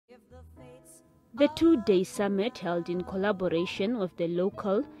The two-day summit, held in collaboration with the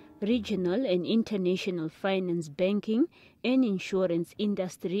local, regional and international finance, banking and insurance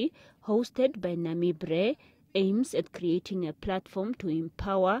industry, hosted by Namibre, aims at creating a platform to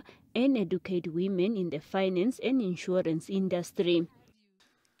empower and educate women in the finance and insurance industry.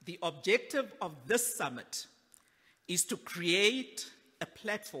 The objective of this summit is to create a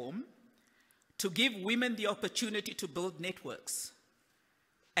platform to give women the opportunity to build networks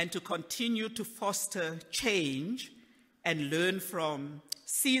and to continue to foster change and learn from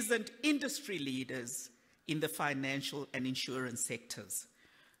seasoned industry leaders in the financial and insurance sectors,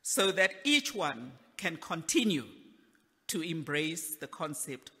 so that each one can continue to embrace the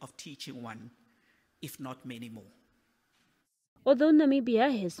concept of teaching one, if not many more. Although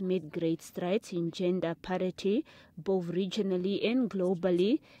Namibia has made great strides in gender parity, both regionally and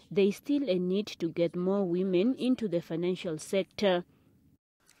globally, there is still a need to get more women into the financial sector.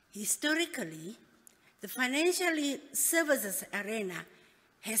 Historically, the financial services arena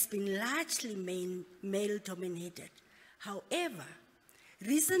has been largely male-dominated. However,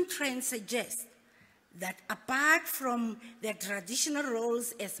 recent trends suggest that apart from their traditional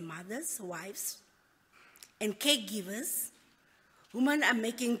roles as mothers, wives, and caregivers, women are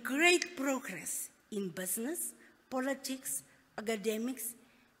making great progress in business, politics, academics,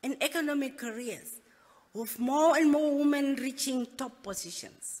 and economic careers, with more and more women reaching top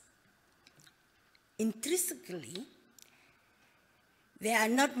positions. Intrinsically, there are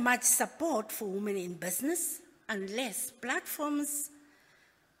not much support for women in business unless platforms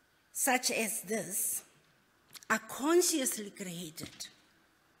such as this are consciously created.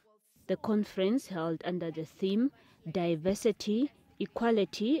 The conference, held under the theme Diversity,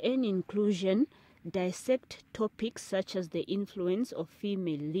 Equality and Inclusion, dissect topics such as the influence of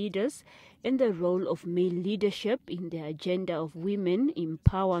female leaders and the role of male leadership in the agenda of women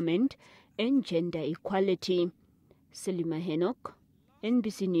empowerment and gender equality. Selima Henok,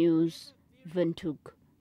 NBC News, Windhoek.